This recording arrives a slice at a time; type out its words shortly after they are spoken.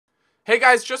Hey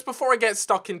guys, just before I get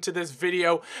stuck into this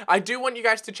video, I do want you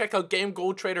guys to check out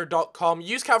GameGoldTrader.com.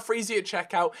 Use code FREEZY at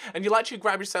checkout, and you'll actually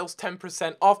grab yourselves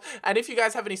 10% off. And if you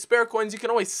guys have any spare coins, you can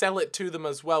always sell it to them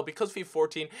as well, because FIFA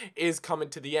 14 is coming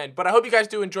to the end. But I hope you guys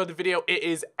do enjoy the video. It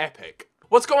is epic.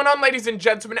 What's going on, ladies and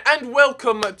gentlemen, and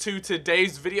welcome to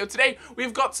today's video. Today,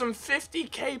 we've got some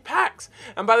 50k packs,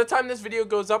 and by the time this video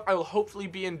goes up, I will hopefully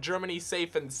be in Germany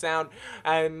safe and sound,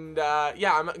 and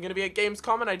yeah, I'm going to be at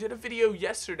Gamescom, and I did a video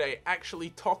yesterday actually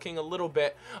talking a little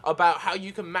bit about how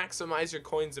you can maximize your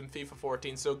coins in FIFA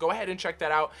 14, so go ahead and check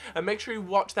that out, and make sure you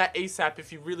watch that ASAP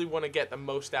if you really want to get the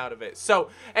most out of it. So,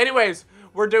 anyways,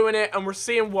 we're doing it, and we're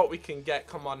seeing what we can get.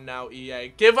 Come on now,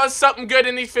 EA. Give us something good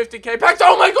in these 50k packs.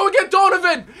 Oh my god, we get Donovan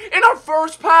in our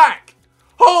first pack.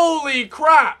 Holy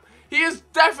crap. He is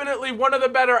definitely one of the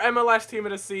better MLS team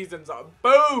of the seasons.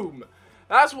 Boom.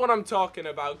 That's what I'm talking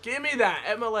about. Give me that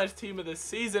MLS team of the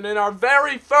season in our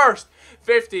very first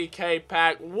 50k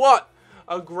pack. What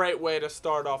a great way to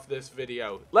start off this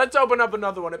video. Let's open up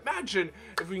another one. Imagine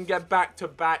if we can get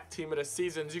back-to-back team of the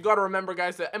seasons. You got to remember,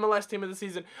 guys, that MLS team of the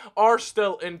season are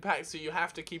still in pack, so you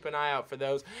have to keep an eye out for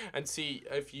those and see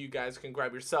if you guys can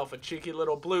grab yourself a cheeky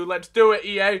little blue. Let's do it,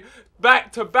 EA.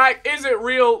 Back-to-back. Is it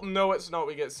real? No, it's not.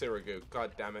 We get Sirigu.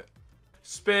 God damn it.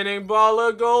 Spinning ball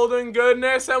of golden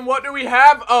goodness, and what do we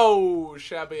have? Oh,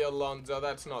 Xabi Alonso.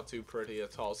 That's not too pretty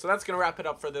at all. So that's going to wrap it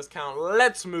up for this count.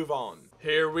 Let's move on.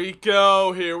 Here we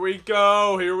go, here we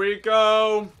go, here we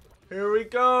go. Here we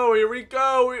go, here we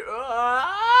go.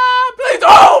 Please,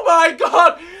 oh my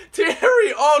god!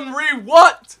 Thierry Henry,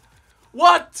 what?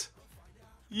 What?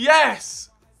 Yes!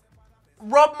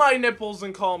 Rub my nipples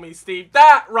and call me Steve.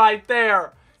 That right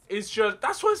there is just,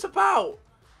 that's what it's about.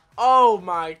 Oh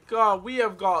my god, we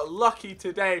have got lucky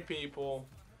today, people.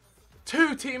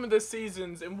 2 team of the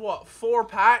seasons in what, 4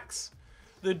 packs?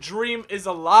 The dream is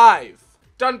alive.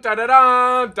 Dun dun dun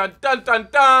dun dun dun dun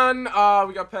dun. Oh,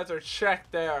 we got Petr Cech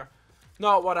there.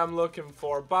 Not what I'm looking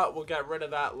for, but we'll get rid of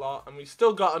that lot. And we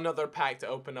still got another pack to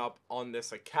open up on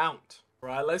this account.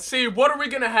 Right, let's see. What are we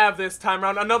going to have this time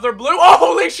around? Another blue? Oh,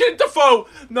 holy shit, Defoe!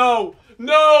 No,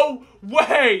 no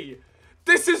way!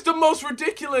 This is the most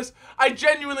ridiculous. I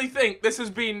genuinely think this has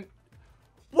been...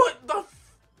 What the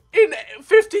in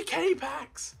 50k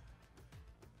packs?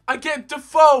 I get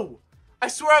Defoe. I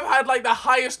swear I've had like the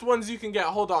highest ones you can get.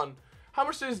 Hold on. How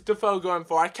much is Defoe going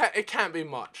for? It can't be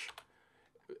much.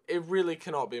 It really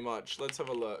cannot be much. Let's have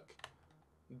a look.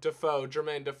 Defoe,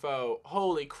 Jermaine Defoe.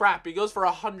 Holy crap, he goes for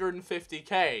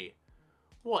 150k.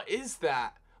 What is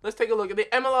that? Let's take a look at the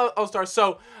MLS All-Stars.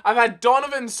 So, I've had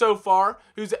Donovan so far,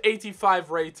 who's 85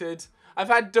 rated. I've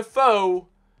had Defoe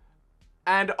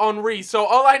and Henry. So,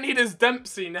 all I need is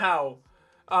Dempsey now.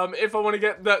 If I want to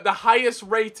get the highest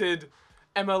rated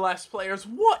MLS players.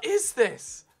 What is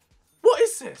this? What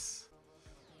is this?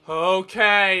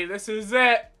 Okay, this is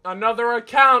it. Another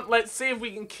account. Let's see if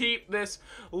we can keep this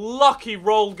lucky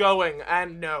roll going.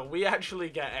 And no, we actually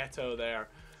get Eto'o there.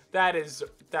 That is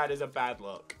a bad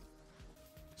look.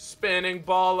 Spinning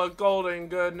ball of golden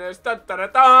goodness. Dun, dun,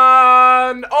 dun,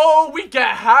 dun. Oh, we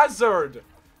get Hazard.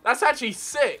 That's actually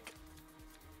sick.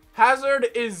 Hazard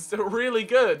is really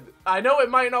good. I know it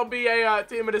might not be a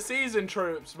team of the season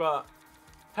troops, but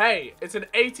hey, it's an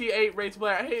 88 rated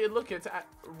player. Hey, look, it's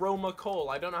Roma Cole.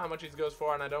 I don't know how much he goes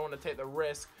for, and I don't want to take the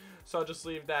risk, so I'll just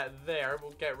leave that there.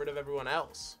 We'll get rid of everyone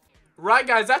else. Right,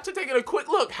 guys, after taking a quick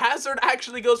look, Hazard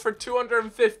actually goes for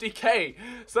 250k.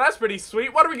 So that's pretty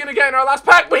sweet. What are we going to get in our last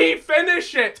pack? We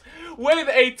finish it with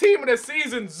a team of the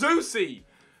season, Zusi.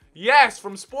 Yes,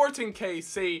 from Sporting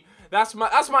KC. That's my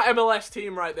MLS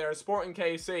team right there, Sporting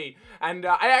KC. And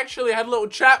I actually had a little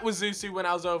chat with Zusi when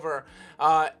I was over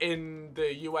in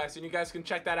the US. And you guys can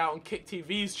check that out on Kick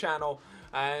TV's channel.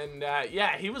 And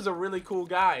yeah, he was a really cool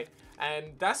guy. And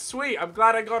that's sweet. I'm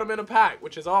glad I got him in a pack,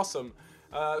 which is awesome.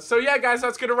 So yeah, guys,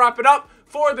 that's going to wrap it up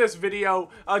for this video.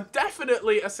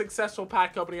 Definitely a successful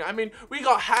pack opening. I mean, we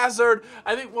got Hazard,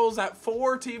 I think, what was that,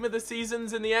 4 team of the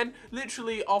seasons in the end?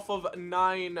 Literally off of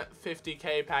 9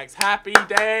 50k packs. Happy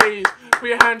days. Put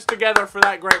your hands together for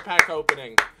that great pack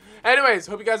opening. Anyways,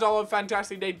 hope you guys all have a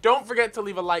fantastic day. Don't forget to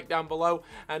leave a like down below,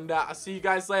 and I'll see you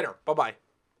guys later. Bye-bye.